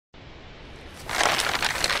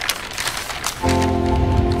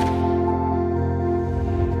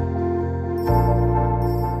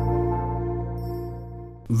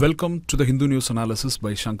Welcome to the Hindu News Analysis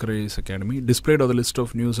by Shankar Academy. Displayed are the list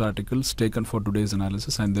of news articles taken for today's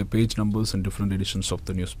analysis and their page numbers in different editions of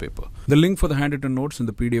the newspaper. The link for the handwritten notes in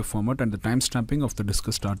the PDF format and the timestamping of the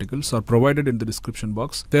discussed articles are provided in the description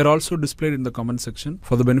box. They are also displayed in the comment section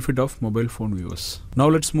for the benefit of mobile phone viewers. Now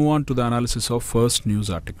let's move on to the analysis of first news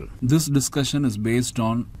article. This discussion is based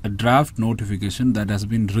on a draft notification that has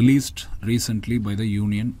been released recently by the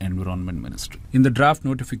Union Environment Ministry. In the draft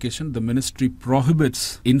notification, the ministry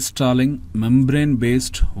prohibits installing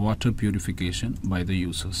membrane-based water purification by the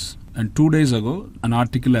users. And 2 days ago, an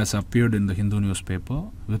article has appeared in the Hindu newspaper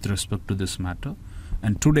with respect to this matter.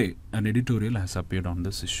 And today, an editorial has appeared on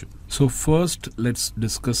this issue. So first, let's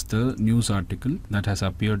discuss the news article that has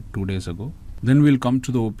appeared 2 days ago. Then we'll come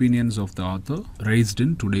to the opinions of the author raised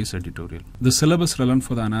in today's editorial. The syllabus relevant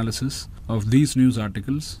for the analysis of these news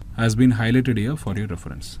articles has been highlighted here for your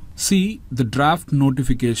reference. See, the draft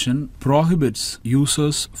notification prohibits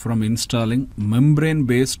users from installing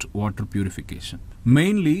membrane-based water purification.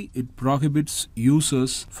 Mainly, it prohibits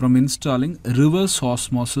users from installing reverse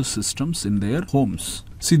osmosis systems in their homes.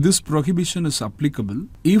 See, this prohibition is applicable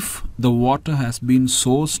if the water has been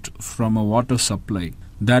sourced from a water supply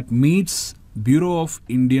that meets Bureau of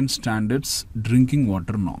Indian Standards drinking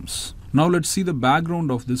water norms. Now let's see the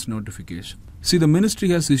background of this notification. See, the ministry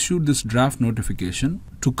has issued this draft notification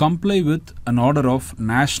to comply with an order of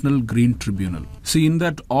National Green Tribunal. See, in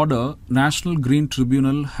that order, National Green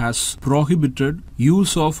Tribunal has prohibited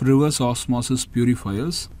use of reverse osmosis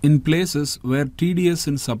purifiers in places where TDS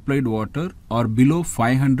in supplied water are below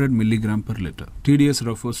 500 mg per liter. TDS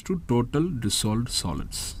refers to total dissolved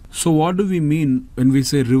solids. So what do we mean when we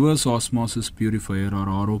say reverse osmosis purifier or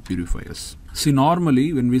RO purifiers? See,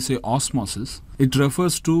 normally when we say osmosis, it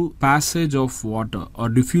refers to passage of water or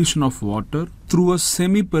diffusion of water through a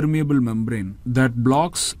semi-permeable membrane that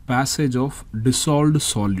blocks passage of dissolved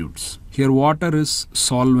solutes. Here water is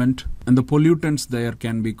solvent and the pollutants there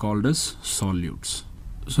can be called as solutes.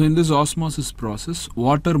 So in this osmosis process,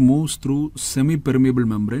 water moves through semi-permeable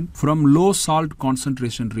membrane from low salt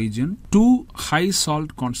concentration region to high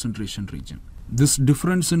salt concentration region. This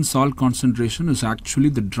difference in salt concentration is actually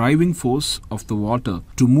the driving force of the water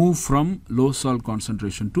to move from low salt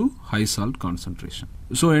concentration to high salt concentration.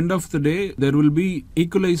 So end of the day, there will be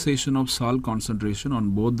equalization of salt concentration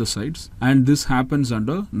on both the sides, and this happens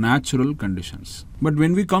under natural conditions. But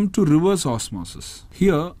when we come to reverse osmosis,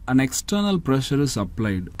 here an external pressure is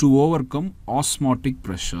applied to overcome osmotic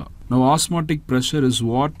pressure. Now osmotic pressure is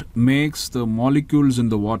what makes the molecules in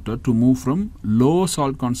the water to move from low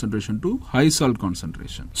salt concentration to high salt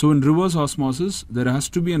concentration. So in reverse osmosis, there has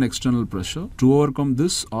to be an external pressure to overcome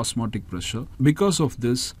this osmotic pressure. Because of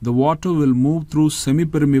this, the water will move through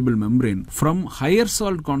semi-permeable membrane from higher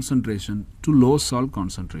salt concentration to low salt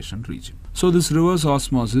concentration region. So this reverse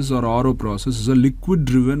osmosis or RO process is a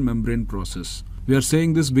liquid-driven membrane process. We are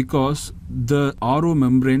saying this because the RO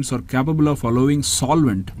membranes are capable of allowing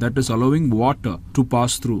solvent, that is allowing water to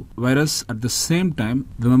pass through, whereas at the same time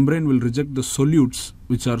the membrane will reject the solutes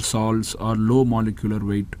which are salts or low molecular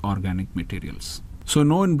weight organic materials. So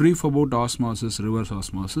know in brief about osmosis, reverse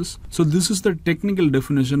osmosis. So this is the technical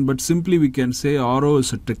definition, but simply we can say RO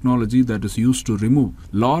is a technology that is used to remove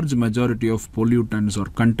large majority of pollutants or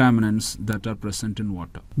contaminants that are present in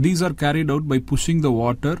water. These are carried out by pushing the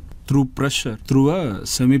water through pressure through a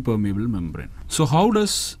semi-permeable membrane. So how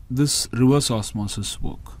does this reverse osmosis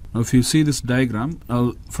work? Now if you see this diagram,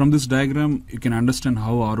 from this diagram you can understand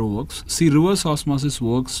how RO works. See, reverse osmosis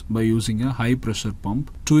works by using a high pressure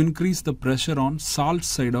pump to increase the pressure on salt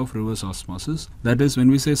side of reverse osmosis. That is,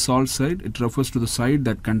 when we say salt side, it refers to the side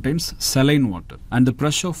that contains saline water, and the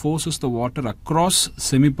pressure forces the water across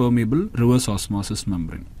semi-permeable reverse osmosis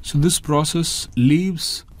membrane. So this process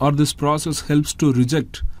helps to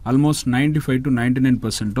reject almost 95 to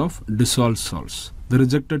 99% of dissolved salts. The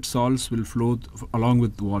rejected salts will flow along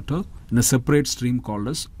with water in a separate stream called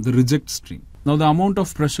as the reject stream. Now the amount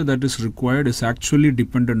of pressure that is required is actually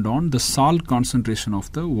dependent on the salt concentration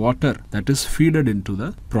of the water that is fed into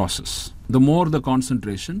the process. The more the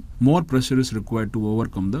concentration, more pressure is required to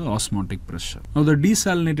overcome the osmotic pressure. Now the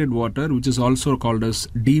desalinated water, which is also called as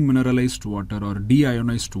demineralized water or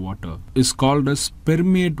deionized water, is called as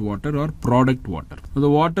permeate water or product water. Now, the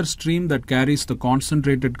water stream that carries the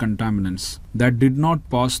concentrated contaminants that did not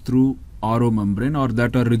pass through RO membrane or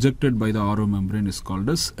that are rejected by the RO membrane is called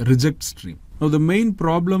as reject stream. Now, the main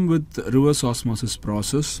problem with reverse osmosis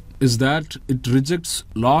process is that it rejects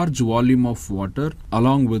large volume of water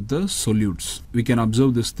along with the solutes. We can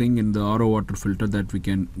observe this thing in the RO water filter that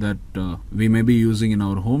we may be using in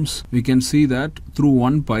our homes. We can see that through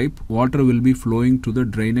one pipe, water will be flowing to the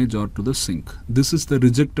drainage or to the sink. This is the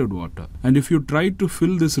rejected water. And if you try to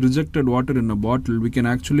fill this rejected water in a bottle, we can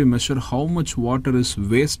actually measure how much water is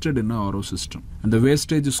wasted in a RO system. And the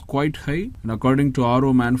wastage is quite high. And according to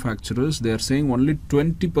RO manufacturers, they are saying only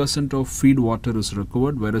 20% of feed water is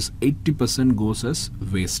recovered, whereas 80% goes as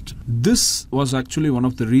waste. This was actually one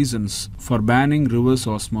of the reasons for banning reverse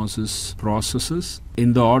osmosis processes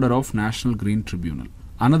in the order of National Green Tribunal.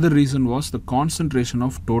 Another reason was the concentration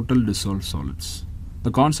of total dissolved solids.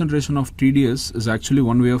 The concentration of TDS is actually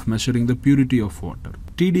one way of measuring the purity of water.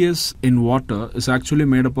 TDS in water is actually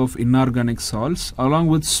made up of inorganic salts along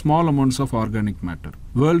with small amounts of organic matter.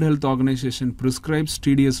 World Health Organization prescribes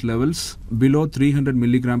TDS levels below 300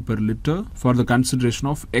 mg per liter for the consideration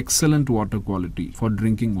of excellent water quality for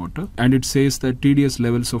drinking water, and it says that TDS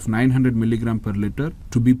levels of 900 mg per liter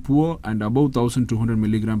to be poor and above 1200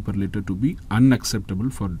 mg per liter to be unacceptable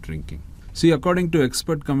for drinking. See, according to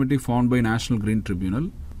expert committee formed by National Green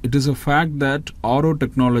Tribunal, it is a fact that RO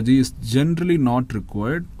technology is generally not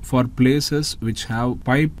required for places which have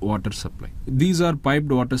piped water supply. These are piped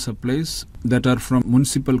water supplies that are from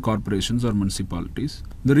municipal corporations or municipalities.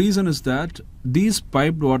 The reason is that these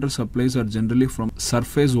piped water supplies are generally from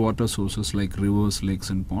surface water sources like rivers, lakes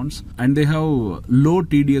and ponds, and they have low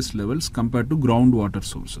TDS levels compared to groundwater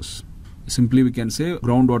sources. Simply we can say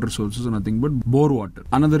groundwater sources are nothing but bore water.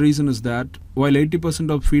 Another reason is that while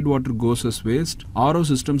 80% of feed water goes as waste, RO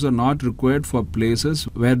systems are not required for places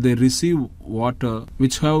where they receive water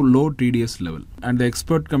which have low TDS level. And the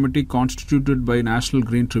expert committee constituted by National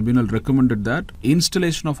Green Tribunal recommended that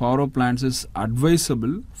installation of RO plants is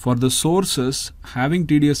advisable for the sources having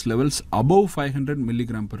TDS levels above 500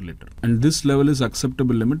 mg per liter. And this level is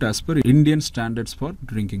acceptable limit as per Indian standards for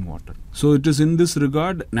drinking water. So it is in this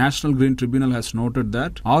regard, National Green Tribunal has noted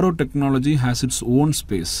that RO technology has its own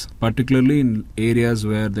space, particularly in areas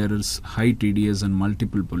where there is high TDS and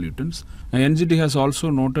multiple pollutants. NGT has also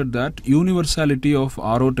noted that universality of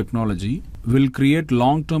RO technology will create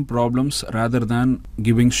long-term problems rather than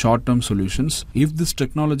giving short-term solutions if this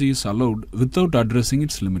technology is allowed without addressing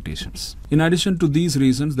its limitations. In addition to these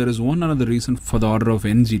reasons, there is one another reason for the order of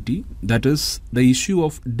NGT, that is the issue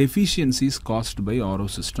of deficiencies caused by RO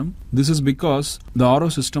system. This is because the RO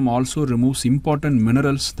system also removes important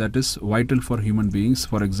minerals that is vital for human beings,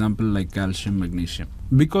 for example like calcium, magnesium.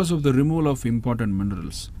 Because of the removal of important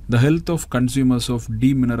minerals, the health of consumers of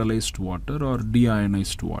demineralized water or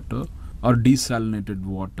deionized water or desalinated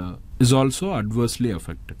water is also adversely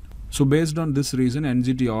affected. So based on this reason,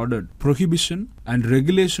 NGT ordered prohibition and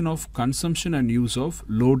regulation of consumption and use of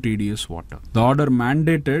low TDS water. The order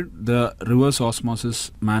mandated the reverse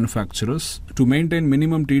osmosis manufacturers to maintain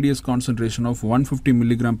minimum TDS concentration of 150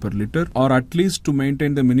 mg per liter, or at least to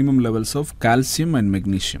maintain the minimum levels of calcium and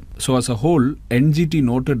magnesium. So as a whole, NGT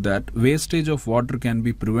noted that wastage of water can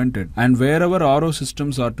be prevented, and wherever RO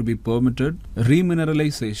systems are to be permitted,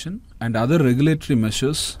 remineralization and other regulatory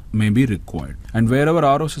measures may be required. And wherever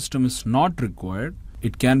RO system is not required,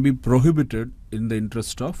 it can be prohibited in the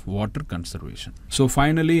interest of water conservation. So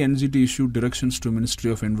finally, NGT issued directions to Ministry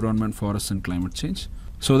of Environment, Forests and Climate Change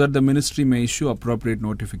so that the ministry may issue appropriate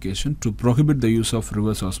notification to prohibit the use of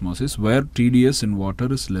reverse osmosis where TDS in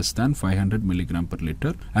water is less than 500 mg per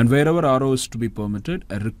liter, and wherever RO is to be permitted,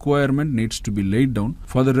 a requirement needs to be laid down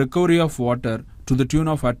for the recovery of water to the tune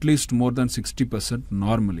of at least more than 60%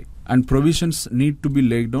 normally, and provisions need to be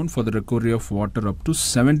laid down for the recovery of water up to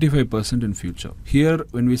 75% in future. Here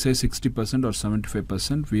when we say 60% or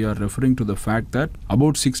 75%, we are referring to the fact that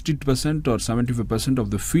about 60% or 75%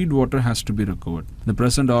 of the feed water has to be recovered. The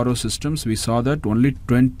present RO systems, we saw that only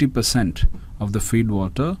 20% of the feed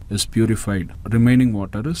water is purified. Remaining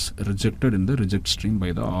water is rejected in the reject stream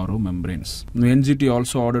by the RO membranes. The NGT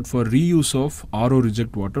also ordered for reuse of RO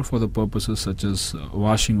reject water for the purposes such as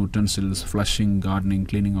washing utensils, flushing, gardening,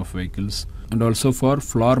 cleaning of vehicles, and also for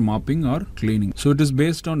floor mopping or cleaning. So it is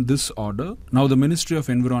based on this order. Now the Ministry of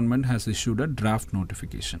Environment has issued a draft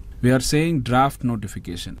notification. We are saying draft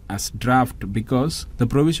notification as draft because the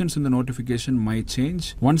provisions in the notification might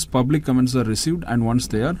change once public comments are received and once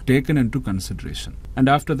they are taken into consideration. And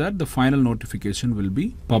after that, the final notification will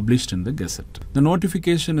be published in the Gazette. The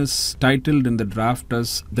notification is titled in the draft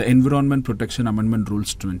as the Environment Protection Amendment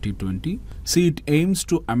Rules 2020. See, it aims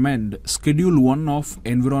to amend Schedule 1 of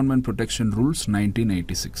Environment Protection Rules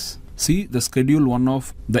 1986. See, the Schedule 1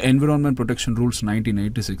 of the Environment Protection Rules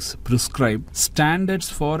 1986 prescribe standards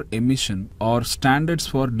for emission or standards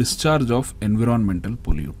for discharge of environmental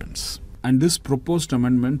pollutants. And this proposed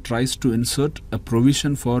amendment tries to insert a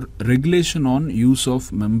provision for regulation on use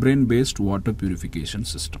of membrane-based water purification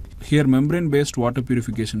system. Here, membrane-based water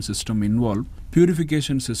purification system involve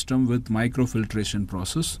purification system with microfiltration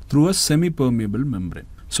process through a semi-permeable membrane.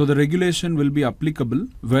 So the regulation will be applicable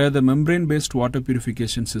where the membrane-based water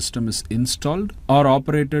purification system is installed or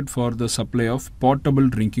operated for the supply of potable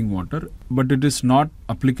drinking water, but it is not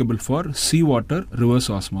applicable for seawater reverse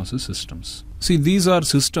osmosis systems. See, these are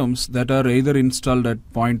systems that are either installed at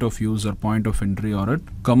point of use or point of entry or at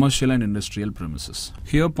commercial and industrial premises.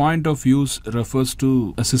 Here, point of use refers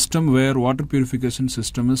to a system where water purification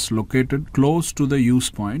system is located close to the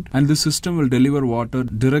use point, and this system will deliver water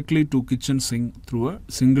directly to kitchen sink through a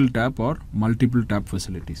single tap or multiple tap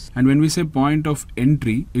facilities. And when we say point of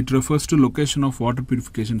entry, it refers to location of water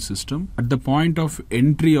purification system at the point of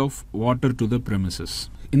entry of water to the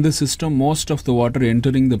premises. In the system, most of the water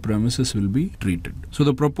entering the premises will be treated. So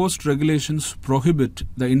the proposed regulations prohibit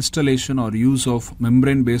the installation or use of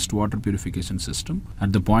membrane-based water purification system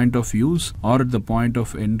at the point of use or at the point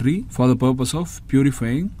of entry for the purpose of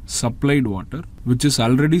purifying supplied water, which is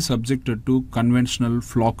already subjected to conventional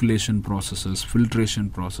flocculation processes, filtration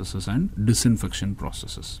processes, and disinfection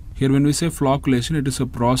processes. Here, when we say flocculation, it is a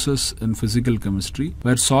process in physical chemistry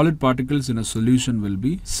where solid particles in a solution will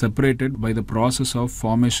be separated by the process of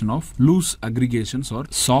formation of loose aggregations or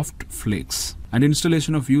soft flakes. And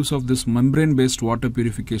installation of use of this membrane-based water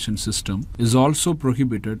purification system is also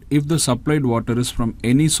prohibited if the supplied water is from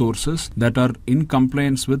any sources that are in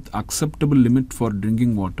compliance with acceptable limit for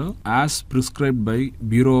drinking water as prescribed by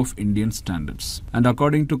Bureau of Indian Standards. And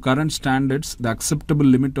according to current standards, the acceptable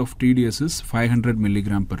limit of TDS is 500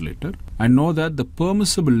 mg per liter. And know that the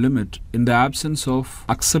permissible limit in the absence of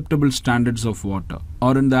acceptable standards of water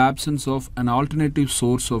or in the absence of an alternative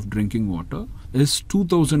source of drinking water is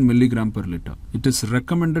 2000 mg per liter. It is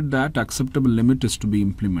recommended that acceptable limit is to be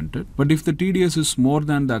implemented. But if the TDS is more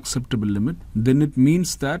than the acceptable limit, then it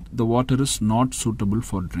means that the water is not suitable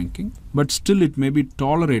for drinking. But still it may be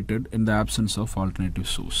tolerated in the absence of alternative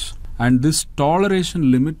source. And this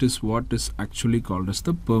toleration limit is what is actually called as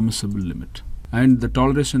the permissible limit. And the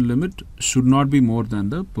toleration limit should not be more than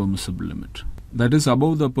the permissible limit. That is,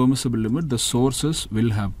 above the permissible limit, the sources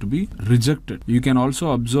will have to be rejected. You can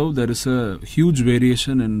also observe there is a huge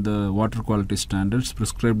variation in the water quality standards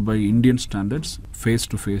prescribed by Indian standards face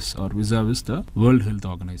to face or vis-a-vis the World Health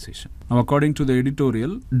Organization. Now, according to the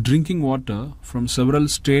editorial, drinking water from several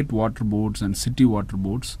state water boards and city water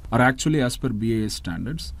boards are actually as per BIS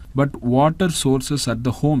standards, but water sources at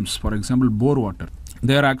the homes, for example, bore water,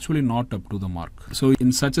 they are actually not up to the mark. So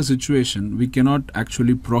in such a situation, we cannot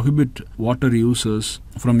actually prohibit water users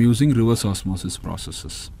from using reverse osmosis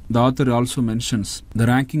processes. The author also mentions the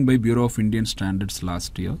ranking by Bureau of Indian Standards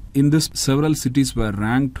last year. In this, several cities were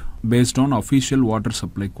ranked based on official water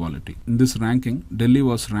supply quality. In this ranking, Delhi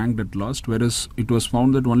was ranked at last, whereas it was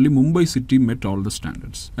found that only Mumbai city met all the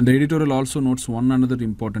standards. And the editorial also notes one another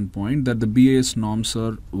important point, that the BIS norms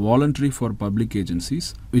are voluntary for public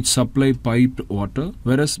agencies which supply piped water,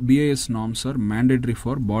 whereas BIS norms are mandatory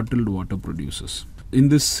for bottled water producers. In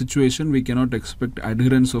this situation, we cannot expect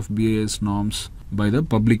adherence of BIS norms by the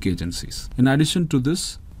public agencies. In addition to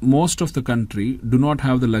this, most of the country do not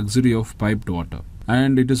have the luxury of piped water.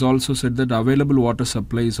 And it is also said that available water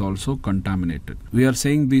supply is also contaminated. We are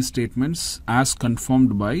saying these statements as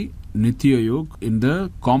confirmed by Niti Aayog in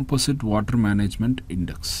the Composite Water Management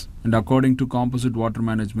Index. And according to Composite Water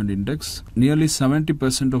Management Index, nearly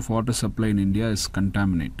 70% of water supply in India is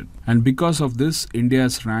contaminated. And because of this, India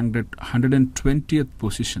is ranked at 120th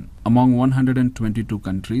position among 122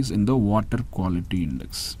 countries in the Water Quality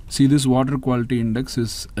Index. See, this Water Quality Index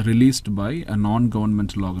is released by a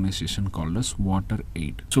non-governmental organization called as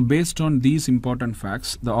WaterAid. So based on these important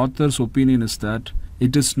facts, the author's opinion is that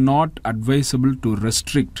it is not advisable to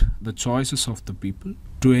restrict the choices of the people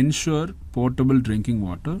to ensure potable drinking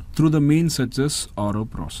water through the means such as RO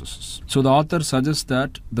processes. So the author suggests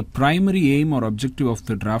that the primary aim or objective of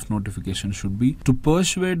the draft notification should be to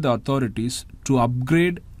persuade the authorities to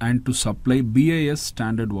upgrade and to supply BIS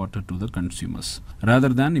standard water to the consumers, rather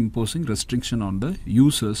than imposing restriction on the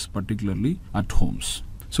users, particularly at homes.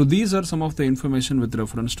 So these are some of the information with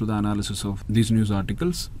reference to the analysis of these news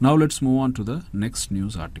articles. Now let's move on to the next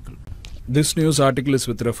news article. This news article is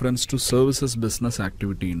with reference to Services Business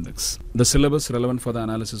Activity Index. The syllabus relevant for the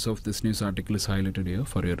analysis of this news article is highlighted here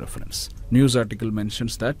for your reference. News article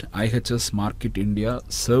mentions that IHS Markit India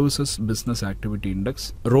Services Business Activity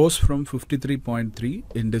Index rose from 53.3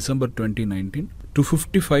 in December 2019 to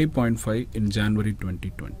 55.5 in January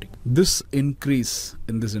 2020. This increase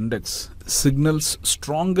in this index signals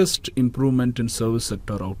strongest improvement in service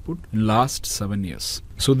sector output in last 7 years.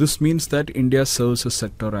 So this means that India's services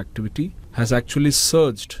sector activity has actually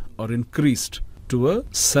surged or increased to a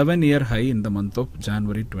 7-year high in the month of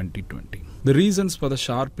January 2020. The reasons for the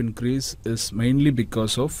sharp increase is mainly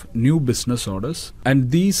because of new business orders,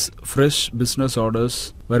 and these fresh business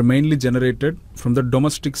orders were mainly generated from the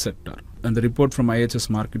domestic sector. And the report from IHS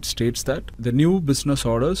Markit states that the new business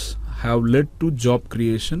orders have led to job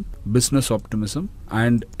creation, business optimism,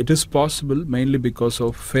 and it is possible mainly because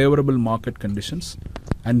of favorable market conditions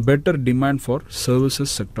and better demand for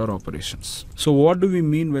services sector operations. So what do we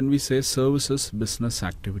mean when we say Services Business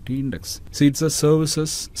Activity Index? See, it's a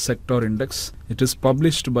services sector index. It is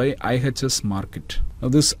published by IHS Markit. Now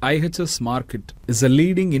this IHS Markit is a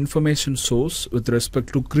leading information source with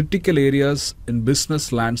respect to critical areas in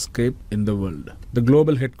business landscape in the world. The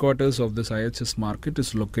global headquarters of this IHS Markit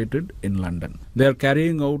is located in London. They are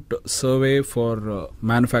carrying out survey for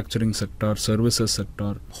manufacturing sector, services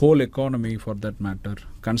sector, whole economy for that matter,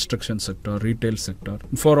 construction sector, retail sector.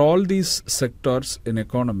 For all these sectors in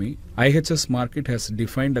economy, IHS Markit has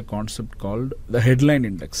defined a concept called the headline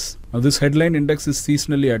index. Now this headline index is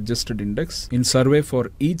seasonally adjusted index in survey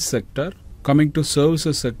for each sector. Coming to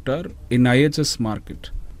services sector in IHS Markit,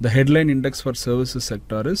 the headline index for services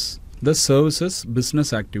sector is the Services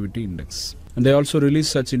Business Activity Index. And they also release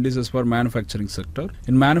such indices for manufacturing sector.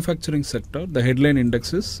 In manufacturing sector, the headline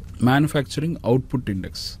index is Manufacturing Output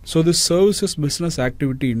Index. So this Services Business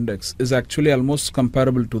Activity Index is actually almost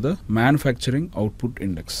comparable to the Manufacturing Output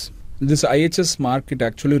Index. This IHS Markit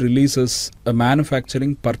actually releases a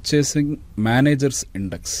Manufacturing Purchasing Managers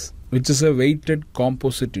Index, which is a weighted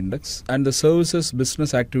composite index, and the Services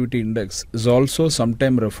Business Activity Index is also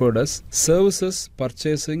sometimes referred as Services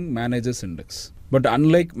Purchasing Managers Index. But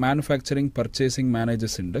unlike Manufacturing Purchasing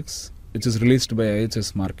Managers Index, which is released by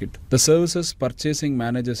IHS Markit, the Services Purchasing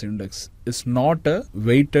Managers Index is not a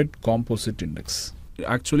weighted composite index.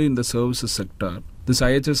 Actually, in the services sector, this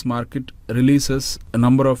IHS Markit releases a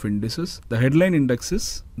number of indices. The headline index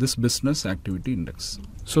is this Business Activity Index.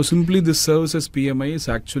 So simply this Services PMI is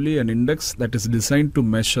actually an index that is designed to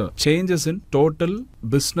measure changes in total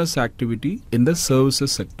business activity in the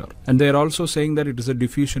services sector. And they are also saying that it is a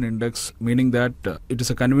diffusion index, meaning that it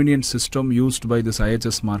is a convenient system used by this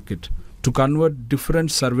IHS Markit to convert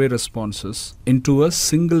different survey responses into a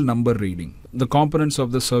single number reading. The components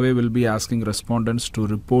of the survey will be asking respondents to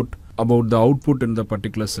report about the output in the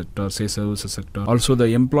particular sector, say services sector, also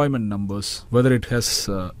the employment numbers, whether it has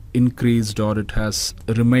increased or it has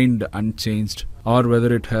remained unchanged, or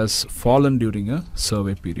whether it has fallen during a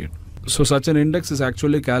survey period. So such an index is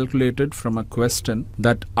actually calculated from a question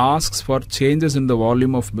that asks for changes in the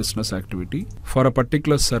volume of business activity for a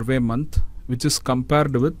particular survey month, which is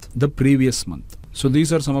compared with the previous month. So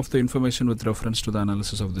these are some of the information with reference to the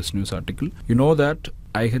analysis of this news article. You know that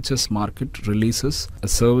IHS Markit releases a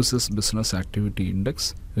Services Business Activity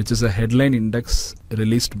Index, which is a headline index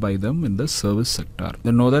released by them in the service sector.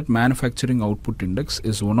 They know that Manufacturing Output Index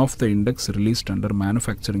is one of the index released under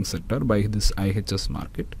manufacturing sector by this IHS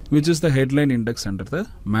Markit, which is the headline index under the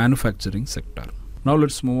manufacturing sector. Now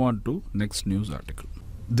let's move on to next news article.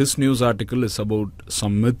 This news article is about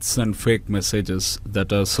some myths and fake messages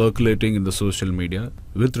that are circulating in the social media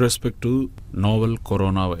with respect to novel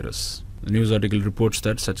coronavirus. The news article reports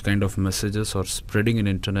that such kind of messages are spreading in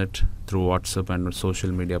internet through WhatsApp and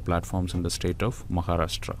social media platforms in the state of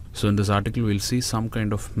Maharashtra. So in this article, we'll see some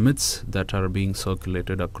kind of myths that are being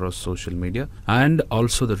circulated across social media, and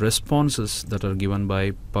also the responses that are given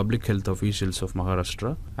by public health officials of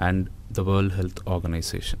Maharashtra and the World Health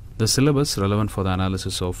Organization. The syllabus relevant for the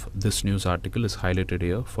analysis of this news article is highlighted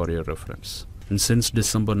here for your reference. And since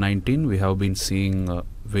December 19, we have been seeing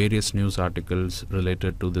various news articles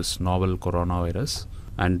related to this novel coronavirus.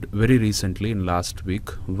 And very recently, in last week,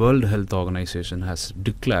 World Health Organization has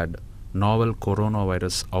declared novel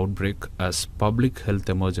coronavirus outbreak as public health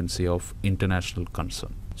emergency of international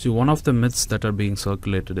concern. So one of the myths that are being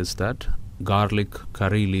circulated is that garlic,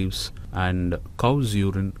 curry leaves and cow's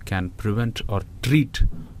urine can prevent or treat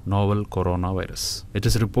novel coronavirus. It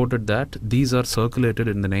is reported that these are circulated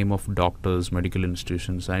in the name of doctors, medical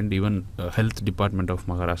institutions, and even health department of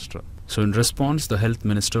Maharashtra. So in response, the health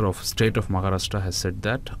minister of state of Maharashtra has said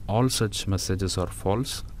that all such messages are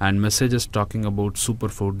false, and messages talking about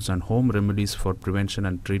superfoods and home remedies for prevention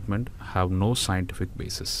and treatment have no scientific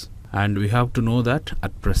basis. And we have to know that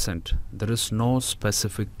at present there is no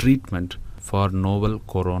specific treatment for novel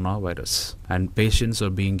coronavirus, and patients are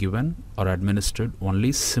being given or administered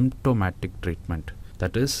only symptomatic treatment.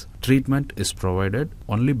 That is, treatment is provided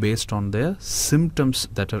only based on the symptoms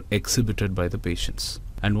that are exhibited by the patients.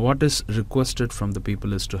 And what is requested from the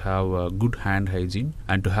people is to have a good hand hygiene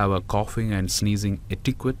and to have a coughing and sneezing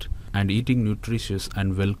etiquette and eating nutritious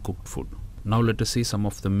and well cooked food. Now let us see some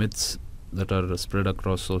of the myths that are spread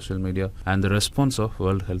across social media and the response of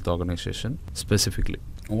World Health Organization specifically.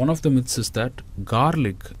 One of the myths is that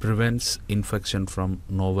garlic prevents infection from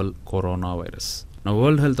novel coronavirus. Now,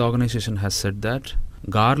 World Health Organization has said that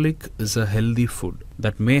garlic is a healthy food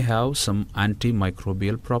that may have some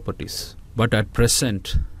antimicrobial properties. But at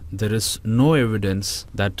present, there is no evidence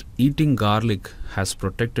that eating garlic has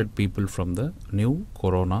protected people from the new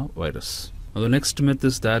coronavirus. Now, the next myth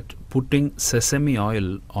is that putting sesame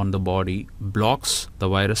oil on the body blocks the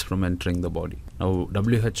virus from entering the body. Now,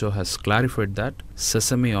 WHO has clarified that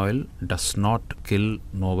sesame oil does not kill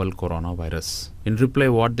novel coronavirus. In reply,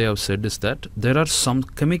 what they have said is that there are some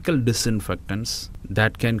chemical disinfectants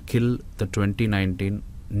that can kill the 2019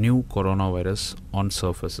 new coronavirus on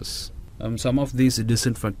surfaces. Some of these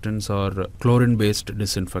disinfectants are chlorine-based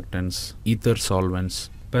disinfectants, ether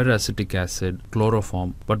solvents, peracetic acid,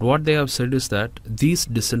 chloroform. But what they have said is that these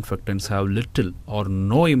disinfectants have little or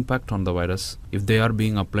no impact on the virus if they are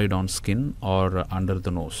being applied on skin or under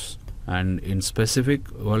the nose. And in specific,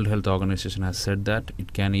 World Health Organization has said that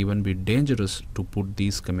it can even be dangerous to put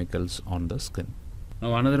these chemicals on the skin.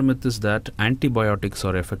 Now, another myth is that antibiotics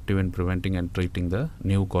are effective in preventing and treating the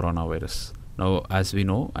new coronavirus. Now, as we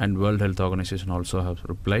know, and World Health Organization also has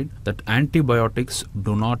replied that antibiotics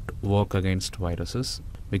do not work against viruses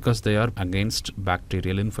because they are against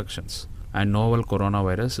bacterial infections. And novel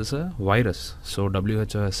coronavirus is a virus. So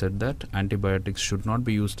WHO has said that antibiotics should not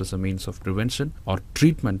be used as a means of prevention or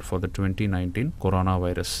treatment for the 2019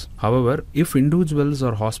 coronavirus. However, if individuals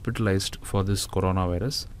are hospitalized for this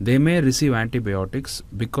coronavirus, they may receive antibiotics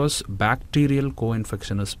because bacterial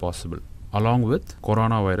co-infection is possible along with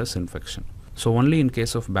coronavirus infection. So only in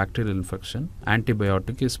case of bacterial infection,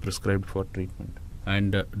 antibiotic is prescribed for treatment.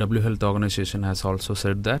 And WHO Health Organization has also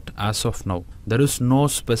said that as of now, there is no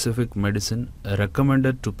specific medicine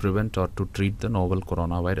recommended to prevent or to treat the novel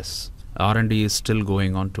coronavirus. R&D is still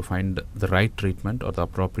going on to find the right treatment or the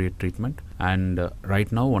appropriate treatment, and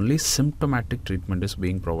right now only symptomatic treatment is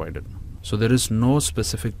being provided. So there is no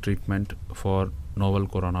specific treatment for novel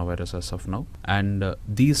coronavirus as of now, and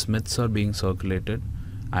these myths are being circulated,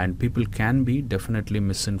 and people can be definitely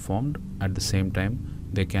misinformed. At the same time,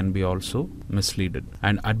 they can be also misleaded.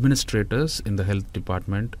 And administrators in the health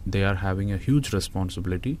department, they are having a huge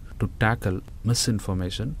responsibility to tackle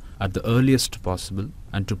misinformation at the earliest possible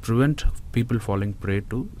and to prevent people falling prey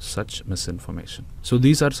to such misinformation. So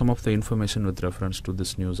these are some of the information with reference to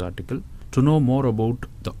this news article. To know more about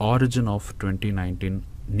the origin of 2019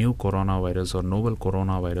 new coronavirus or novel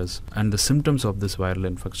coronavirus and the symptoms of this viral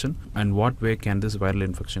infection and what way can this viral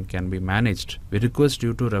infection can be managed, we request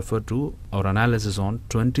you to refer to our analysis on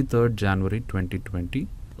 23rd January 2020.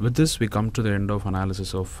 With this, we come to the end of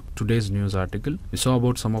analysis of today's news article. We saw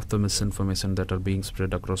about some of the misinformation that are being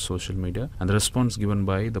spread across social media and the response given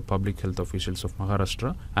by the public health officials of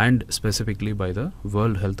Maharashtra and specifically by the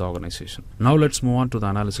World Health Organization. Now let's move on to the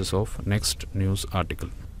analysis of next news article.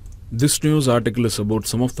 This news article is about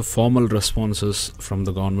some of the formal responses from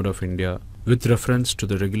the Government of India with reference to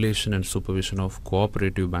the regulation and supervision of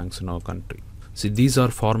cooperative banks in our country. See, these are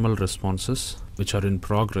formal responses which are in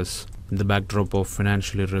progress in the backdrop of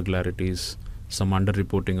financial irregularities, some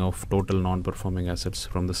underreporting of total non-performing assets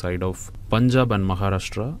from the side of Punjab and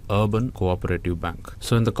Maharashtra Urban Cooperative Bank.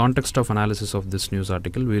 So in the context of analysis of this news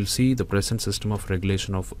article, we will see the present system of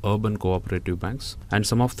regulation of urban cooperative banks and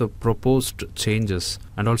some of the proposed changes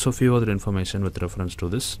and also few other information with reference to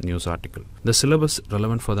this news article. The syllabus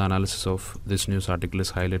relevant for the analysis of this news article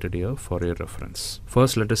is highlighted here for your reference.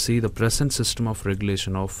 First, let us see the present system of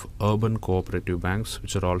regulation of urban cooperative banks,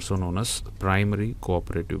 which are also known as primary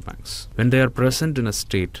cooperative banks. When they are present in a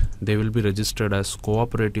state, they will be registered as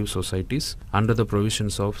cooperative societies under the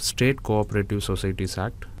provisions of State Cooperative Societies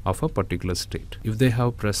Act of a particular state. If they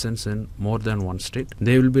have presence in more than one state,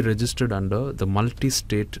 they will be registered under the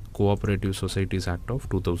Multi-State Cooperative Societies Act of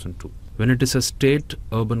 2002. When it is a state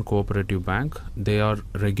urban cooperative bank, they are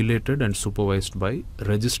regulated and supervised by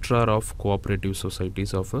registrar of cooperative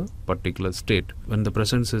societies of a particular state. When the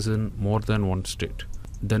presence is in more than one state,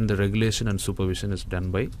 then the regulation and supervision is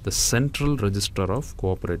done by the central registrar of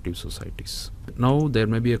cooperative societies. Now there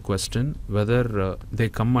may be a question whether they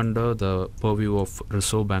come under the purview of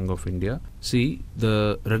Reserve Bank of India. See,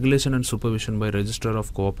 the regulation and supervision by registrar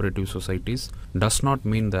of cooperative societies does not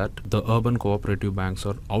mean that the urban cooperative banks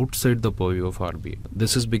are outside the purview of RBI.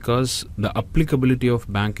 This is because the applicability of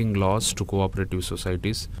banking laws to cooperative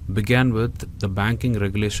societies began with the Banking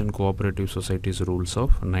Regulation Cooperative Societies Rules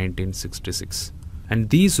of 1966. And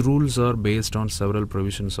these rules are based on several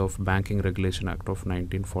provisions of Banking Regulation Act of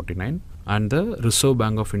 1949 and the Reserve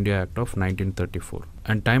Bank of India Act of 1934.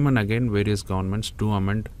 And time and again various governments do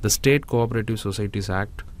amend the State Cooperative Societies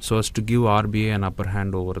Act so as to give RBI an upper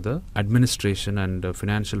hand over the administration and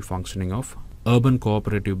financial functioning of urban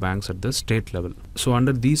cooperative banks at the state level. So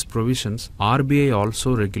under these provisions, RBI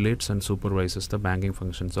also regulates and supervises the banking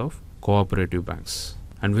functions of cooperative banks.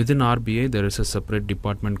 And within RBI, there is a separate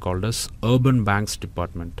department called as Urban Banks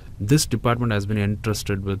Department. This department has been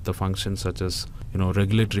entrusted with the functions such as,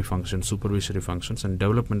 regulatory functions, supervisory functions, and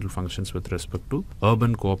developmental functions with respect to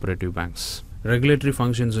urban cooperative banks. Regulatory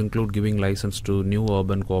functions include giving license to new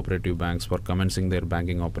urban cooperative banks for commencing their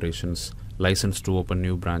banking operations, license to open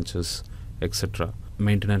new branches, etc.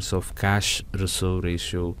 Maintenance of cash reserve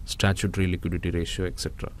ratio, statutory liquidity ratio,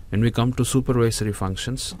 etc. When we come to supervisory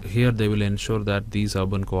functions, here they will ensure that these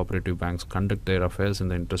urban cooperative banks conduct their affairs in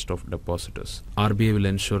the interest of depositors. RBI will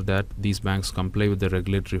ensure that these banks comply with the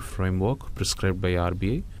regulatory framework prescribed by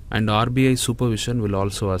RBI, and RBI supervision will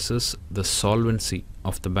also assess the solvency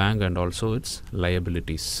of the bank and also its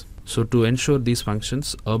liabilities. So to ensure these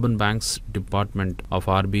functions, Urban Banks Department of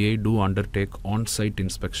RBI do undertake on-site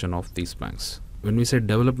inspection of these banks. When we say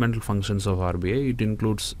developmental functions of RBI, it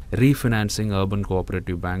includes refinancing urban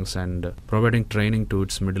cooperative banks and providing training to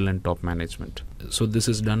its middle and top management. So this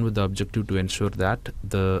is done with the objective to ensure that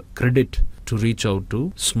the credit to reach out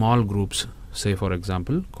to small groups, say for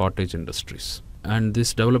example cottage industries. And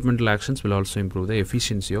these developmental actions will also improve the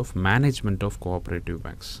efficiency of management of cooperative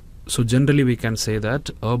banks. So generally we can say that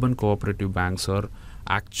urban cooperative banks are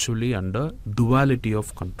actually under duality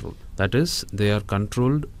of control. That is, they are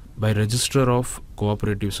controlled by Registrar of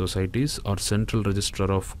Cooperative Societies or Central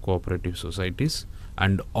Registrar of Cooperative Societies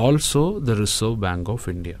and also the Reserve Bank of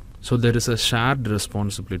India. So there is a shared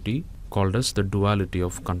responsibility called as the duality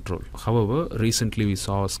of control. However, recently we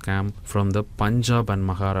saw a scam from the Punjab and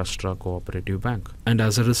Maharashtra Cooperative Bank. And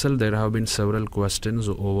as a result, there have been several questions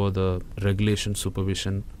over the regulation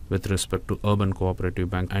supervision with respect to urban cooperative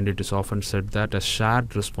bank, and it is often said that a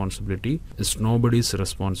shared responsibility is nobody's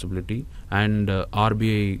responsibility, and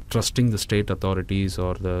RBI trusting the state authorities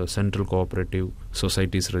or the central cooperative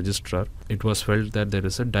societies registrar, it was felt that there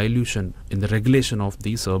is a dilution in the regulation of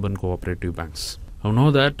these urban cooperative banks. Now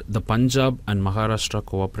know that the Punjab and Maharashtra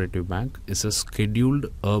Cooperative Bank is a scheduled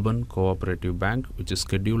urban cooperative bank which is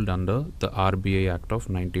scheduled under the RBI Act of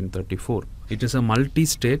 1934. It is a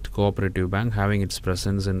multi-state cooperative bank having its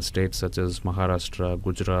presence in states such as Maharashtra,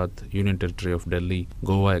 Gujarat, Union Territory of Delhi,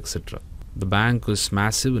 Goa, etc. The bank is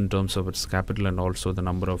massive in terms of its capital and also the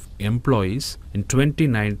number of employees. In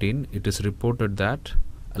 2019, it is reported that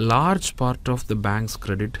a large part of the bank's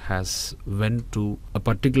credit has went to a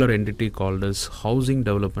particular entity called as Housing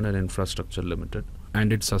Development and Infrastructure Limited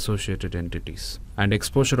and its associated entities. And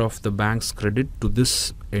exposure of the bank's credit to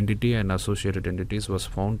this entity and associated entities was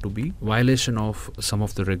found to be violation of some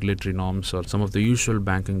of the regulatory norms or some of the usual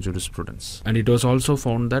banking jurisprudence. And it was also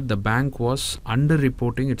found that the bank was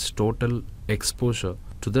underreporting its total exposure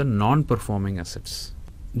to the non-performing assets.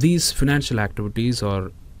 These financial activities,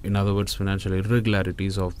 or in other words financial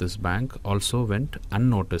irregularities of this bank, also went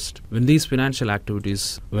unnoticed. When these financial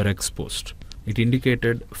activities were exposed, it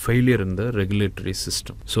indicated failure in the regulatory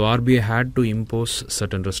system. So RBI had to impose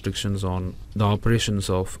certain restrictions on the operations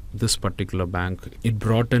of this particular bank. It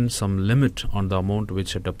brought in some limit on the amount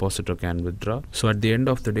which a depositor can withdraw. So at the end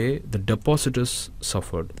of the day, the depositors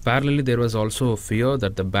suffered. Parallelly, there was also a fear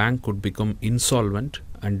that the bank could become insolvent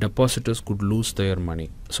and depositors could lose their money.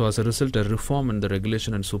 So as a result, a reform in the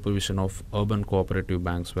regulation and supervision of urban cooperative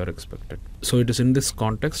banks were expected. So it is in this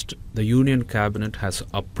context, the Union Cabinet has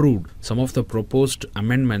approved some of the proposed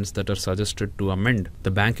amendments that are suggested to amend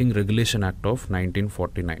the Banking Regulation Act of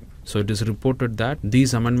 1949. So it is reported that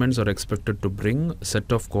these amendments are expected to bring a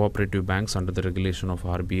set of cooperative banks under the regulation of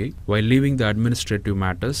RBI while leaving the administrative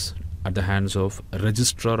matters at the hands of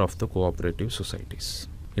Registrar of the Cooperative Societies.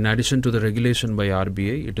 In addition to the regulation by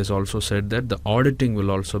RBI, it is also said that the auditing will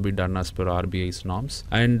also be done as per RBI's norms.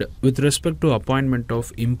 And with respect to appointment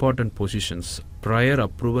of important positions, prior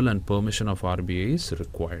approval and permission of RBI is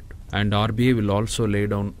required. And RBI will also lay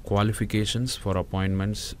down qualifications for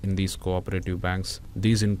appointments in these cooperative banks.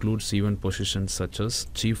 These includes even positions such as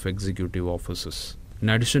chief executive officers. In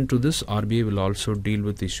addition to this, RBI will also deal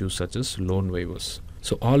with issues such as loan waivers.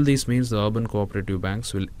 So all these means the urban cooperative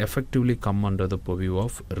banks will effectively come under the purview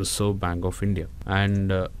of Reserve Bank of India.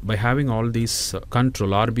 And by having all these control,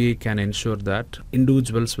 RBI can ensure that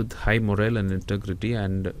individuals with high morale and integrity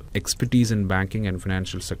and expertise in banking and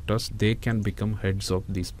financial sectors, they can become heads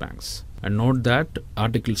of these banks. And note that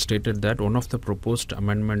article stated that one of the proposed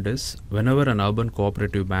amendment is whenever an urban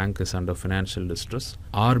cooperative bank is under financial distress,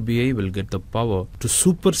 RBI will get the power to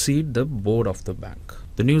supersede the board of the bank.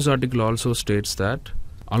 The news article also states that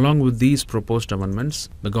along with these proposed amendments,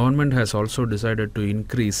 the government has also decided to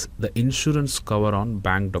increase the insurance cover on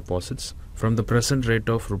bank deposits from the present rate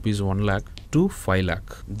of rupees 1 lakh to 5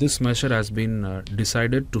 lakh. This measure has been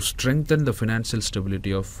decided to strengthen the financial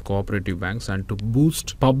stability of cooperative banks and to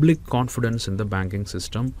boost public confidence in the banking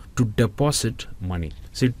system to deposit money.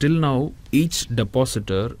 See, till now, each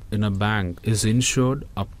depositor in a bank is insured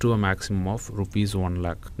up to a maximum of rupees 1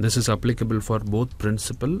 lakh. This is applicable for both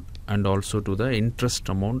principal and also to the interest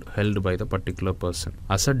amount held by the particular person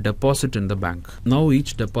as a deposit in the bank. Now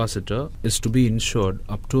each depositor is to be insured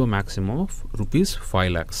up to a maximum of rupees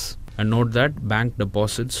 5 lakhs. And note that bank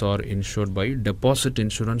deposits are insured by Deposit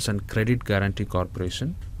Insurance and Credit Guarantee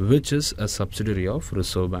Corporation, which is a subsidiary of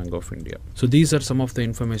Reserve Bank of India. So these are some of the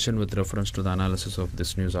information with reference to the analysis of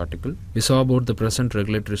this news article. We saw about the present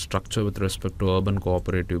regulatory structure with respect to urban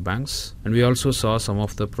cooperative banks, and we also saw some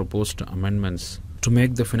of the proposed amendments to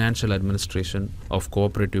make the financial administration of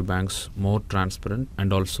cooperative banks more transparent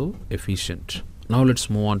and also efficient. Now let's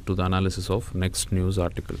move on to the analysis of next news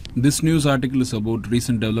article. This news article is about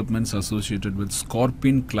recent developments associated with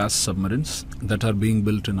Scorpene class submarines that are being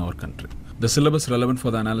built in our country. The syllabus relevant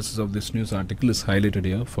for the analysis of this news article is highlighted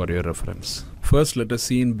here for your reference. First, let us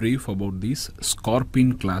see in brief about these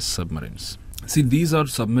Scorpene class submarines. See, these are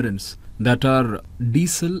submarines that are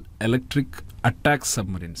diesel electric attack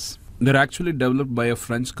submarines. They're actually developed by a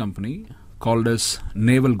French company called as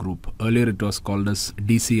Naval Group. Earlier it was called as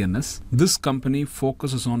DCNS. This company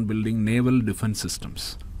focuses on building naval defense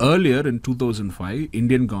systems. Earlier in 2005,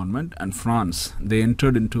 Indian government and France, they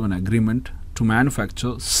entered into an agreement to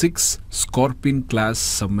manufacture 6 Scorpene class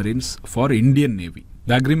submarines for Indian Navy.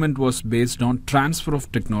 The agreement was based on transfer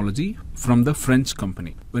of technology from the French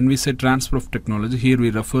company. When we say transfer of technology, here we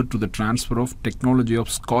refer to the transfer of technology of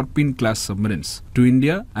Scorpene class submarines to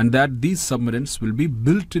India, and that these submarines will be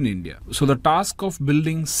built in India. So the task of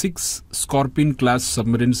building 6 Scorpene class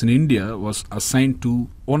submarines in India was assigned to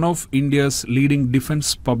one of India's leading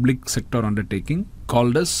defense public sector undertaking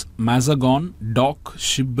called as Mazagon Dock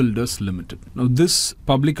Shipbuilders Limited. Now this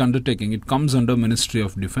public undertaking, it comes under Ministry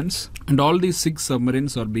of Defense, and all these 6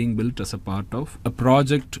 submarines are being built as a part of a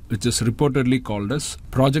project which is reportedly called as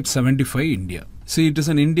Project 75 India. See, it is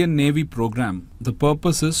an Indian Navy program. The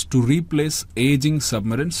purpose is to replace aging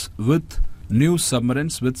submarines with new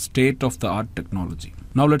submarines with state-of-the-art technology.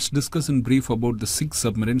 Now let's discuss in brief about the 6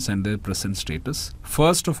 submarines and their present status.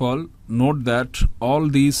 First of all, note that all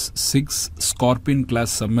these 6 Scorpene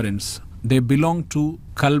class submarines, they belong to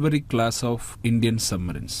Calvary class of Indian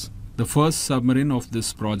submarines. The first submarine of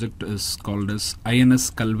this project is called as INS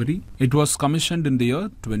Calvary. It was commissioned in the year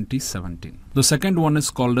 2017. The second one is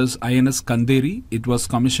called as INS Kanderi. It was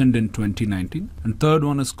commissioned in 2019. And third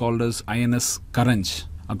one is called as INS Karanj.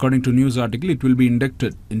 According to news article, it will be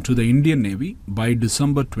inducted into the Indian Navy by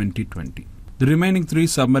December 2020. The remaining 3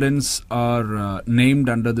 submarines are named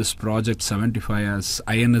under this Project 75 as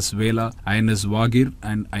INS Vela, INS Vagir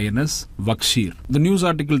and INS Vakshir. The news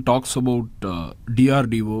article talks about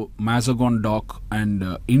DRDO, Mazagon Dock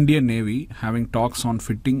and Indian Navy having talks on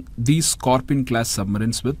fitting these Scorpene class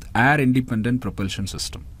submarines with air-independent propulsion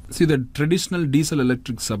system. See, the traditional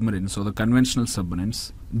diesel-electric submarines or the conventional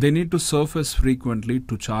submarines, they need to surface frequently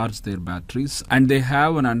to charge their batteries, and they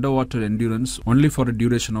have an underwater endurance only for a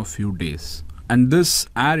duration of few days. And this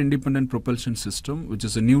air-independent propulsion system, which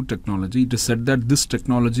is a new technology, it is said that this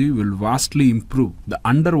technology will vastly improve the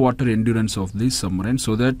underwater endurance of these submarines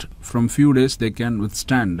so that from few days they can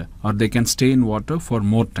withstand or they can stay in water for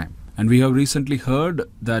more time. And we have recently heard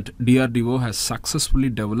that DRDO has successfully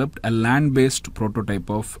developed a land-based prototype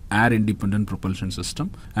of air-independent propulsion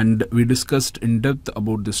system, and we discussed in depth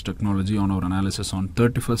about this technology on our analysis on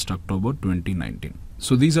 31st October 2019.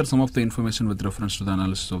 So these are some of the information with reference to the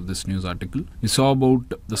analysis of this news article. We saw about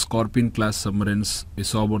the Scorpene class submarines. We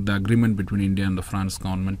saw about the agreement between India and the France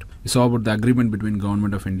government. We saw about the agreement between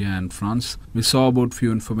Government of India and France. We saw about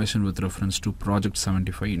few information with reference to Project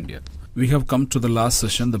 75 India. We have come to the last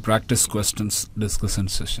session, the practice questions discussion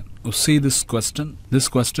session. You see this question. This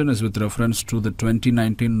question is with reference to the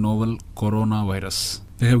 2019 novel coronavirus.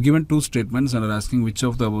 They have given two statements and are asking which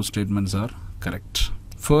of the above statements are correct.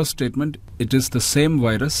 First statement, it is the same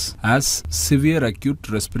virus as severe acute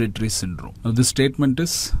respiratory syndrome. Now this statement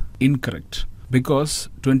is incorrect because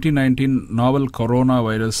 2019 novel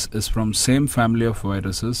coronavirus is from same family of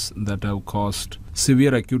viruses that have caused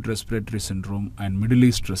severe acute respiratory syndrome and Middle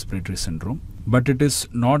East respiratory syndrome. But it is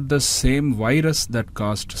not the same virus that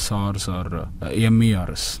caused SARS or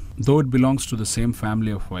MERS. Though it belongs to the same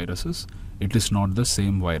family of viruses, it is not the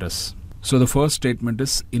same virus. So the first statement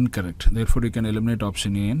is incorrect. Therefore, you can eliminate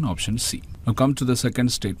option A and option C. Now come to the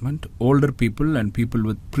second statement. Older people and people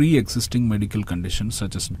with pre-existing medical conditions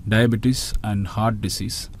such as diabetes and heart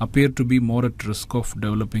disease appear to be more at risk of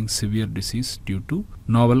developing severe disease due to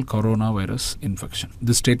novel coronavirus infection.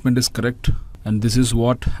 This statement is correct, and this is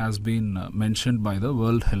what has been mentioned by the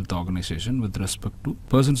World Health Organization with respect to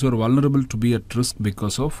persons who are vulnerable to be at risk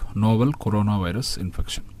because of novel coronavirus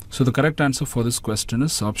infection. So the correct answer for this question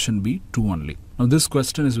is option B, 2 only. Now this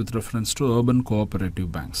question is with reference to urban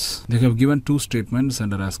cooperative banks. They have given two statements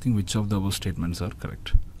and are asking which of the above statements are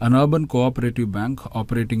correct. An urban cooperative bank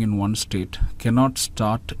operating in one state cannot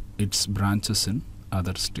start its branches in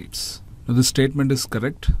other states. Now this statement is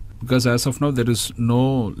correct because as of now there is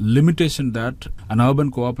no limitation that an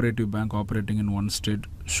urban cooperative bank operating in one state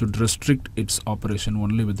should restrict its operation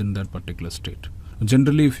only within that particular state.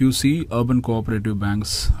 Generally, if you see, urban cooperative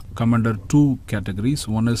banks come under two categories.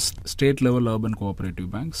 One is state level urban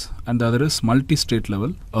cooperative banks and the other is multi-state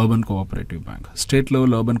level urban cooperative bank. State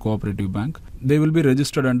level urban cooperative bank, they will be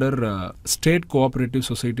registered under State Cooperative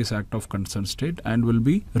Societies Act of concerned state and will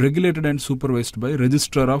be regulated and supervised by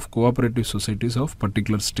Registrar of Cooperative Societies of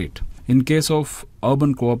particular state. In case of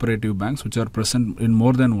urban cooperative banks which are present in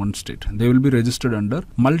more than one state, they will be registered under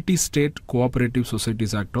Multi-State Cooperative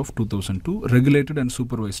Societies Act of 2002, regulated and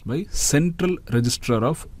supervised by Central Registrar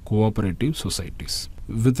of Cooperative Societies.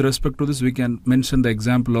 With respect to this, we can mention the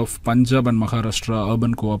example of Punjab and Maharashtra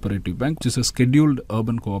Urban Cooperative Bank, which is a scheduled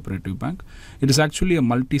urban cooperative bank. It is actually a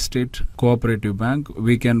multi-state cooperative bank.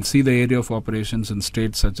 We can see the area of operations in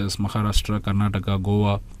states such as Maharashtra, Karnataka,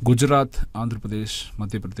 Goa, Gujarat, Andhra Pradesh,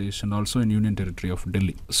 Madhya Pradesh, and also in Union Territory of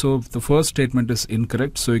Delhi. So the first statement is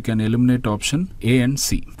incorrect, so you can eliminate option A and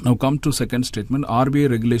C. Now come to second statement. RBI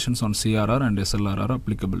regulations on CRR and SLR are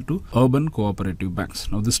applicable to urban cooperative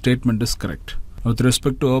banks. Now this statement is correct. With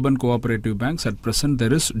respect to urban cooperative banks, at present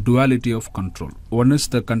there is duality of control. One is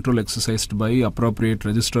the control exercised by appropriate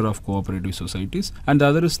Register of Cooperative Societies and the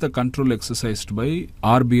other is the control exercised by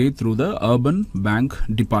RBI through the Urban Bank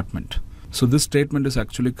Department. So this statement is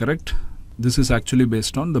actually correct. This is actually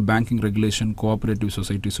based on the Banking Regulation Cooperative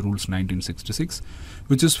Societies Rules 1966,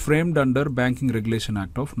 which is framed under Banking Regulation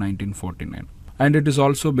Act of 1949. And it is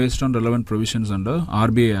also based on relevant provisions under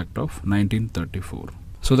RBI Act of 1934.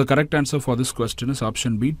 So the correct answer for this question is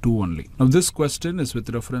option B, 2 only. Now this question is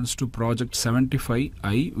with reference to Project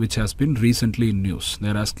 75I, which has been recently in news. They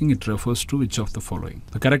are asking it refers to which of the following.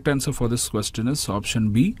 The correct answer for this question is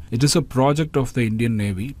option B. It is a project of the Indian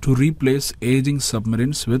Navy to replace aging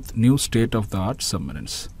submarines with new state-of-the-art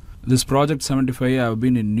submarines. This Project 75 have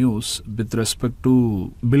been in news with respect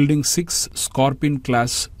to building 6 Scorpene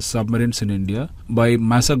class submarines in India by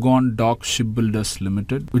Mazagon Dock Shipbuilders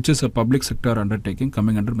Limited, which is a public sector undertaking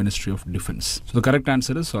coming under Ministry of Defence. So the correct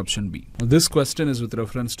answer is option B. Now, this question is with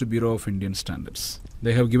reference to Bureau of Indian Standards.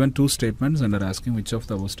 They have given two statements and are asking which of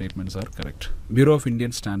the above statements are correct. Bureau of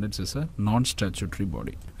Indian Standards is a non-statutory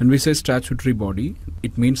body. When we say statutory body,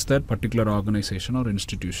 it means that particular organization or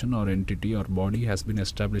institution or entity or body has been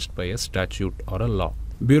established by a statute or a law.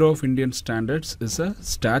 Bureau of Indian Standards is a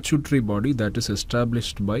statutory body that is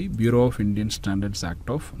established by Bureau of Indian Standards Act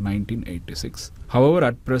of 1986. However,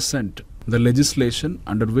 at present, the legislation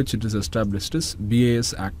under which it is established is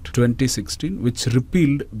BIS Act 2016, which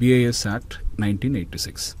repealed BIS Act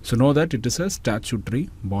 1986. So know that it is a statutory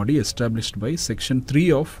body established by Section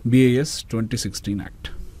 3 of BIS 2016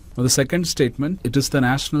 Act. Now the second statement, it is the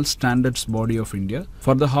National Standards Body of India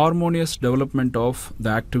for the harmonious development of the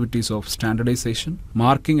activities of standardization,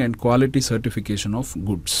 marking and quality certification of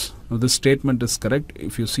goods. Now this statement is correct.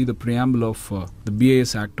 If you see the preamble of the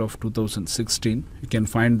BIS Act of 2016, you can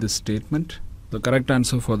find this statement. The correct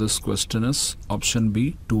answer for this question is option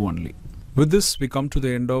B, 2 only. With this, we come to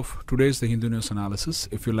the end of today's The Hindu News Analysis.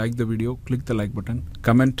 If you like the video, click the like button,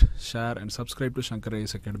 comment, share and subscribe to Shankar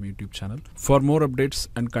IAS Academy YouTube channel for more updates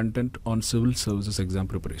and content on civil services exam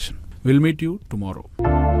preparation. We'll meet you tomorrow.